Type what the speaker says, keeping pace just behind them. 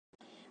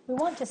we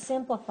want to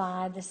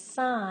simplify the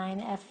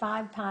sine of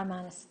 5 pi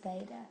minus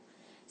theta.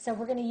 So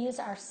we're going to use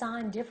our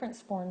sine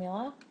difference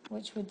formula,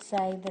 which would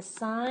say the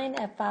sine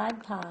of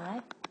 5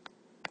 pi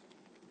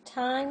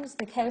times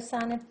the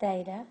cosine of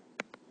theta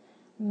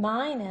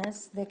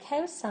minus the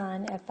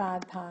cosine of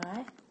 5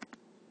 pi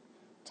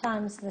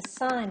times the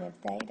sine of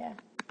theta.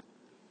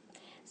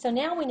 So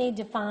now we need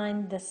to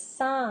find the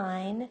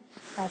sine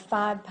of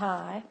 5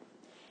 pi.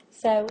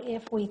 So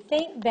if we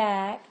think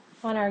back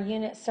on our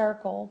unit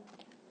circle,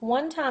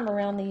 one time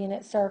around the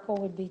unit circle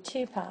would be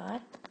 2 pi.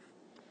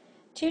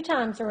 2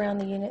 times around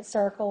the unit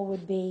circle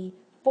would be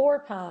 4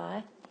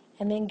 pi,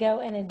 and then go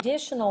an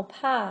additional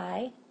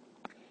pi,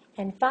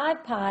 and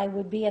 5 pi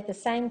would be at the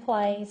same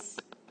place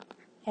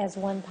as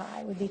 1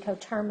 pi, would be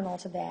coterminal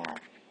to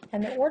that.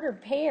 And the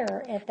ordered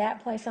pair at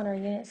that place on our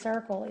unit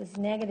circle is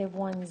negative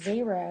 1,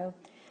 0.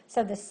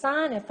 So the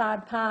sine of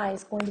 5 pi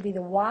is going to be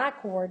the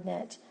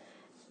y-coordinate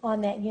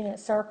on that unit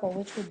circle,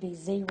 which would be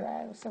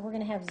 0. So we're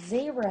going to have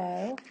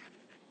 0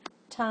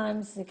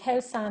 times the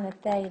cosine of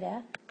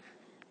theta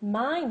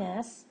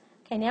minus,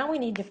 okay, now we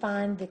need to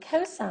find the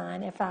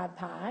cosine of 5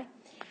 pi.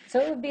 So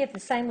it would be at the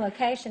same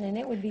location, and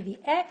it would be the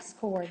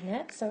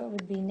x-coordinate, so it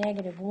would be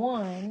negative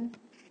 1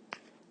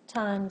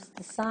 times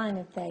the sine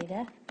of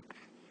theta.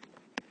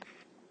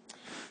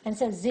 And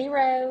so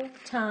 0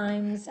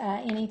 times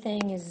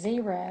anything is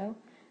 0,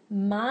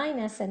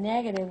 minus a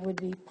negative would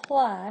be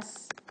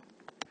plus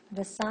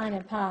the sine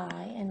of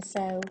pi. And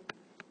so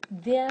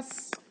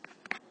this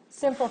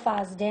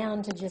simplifies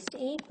down to just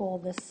equal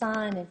the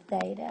sine of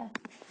theta.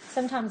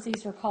 Sometimes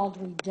these are called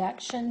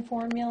reduction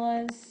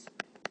formulas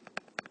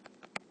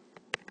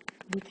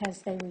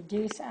because they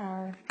reduce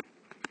our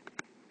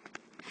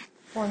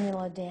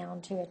formula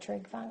down to a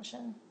trig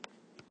function.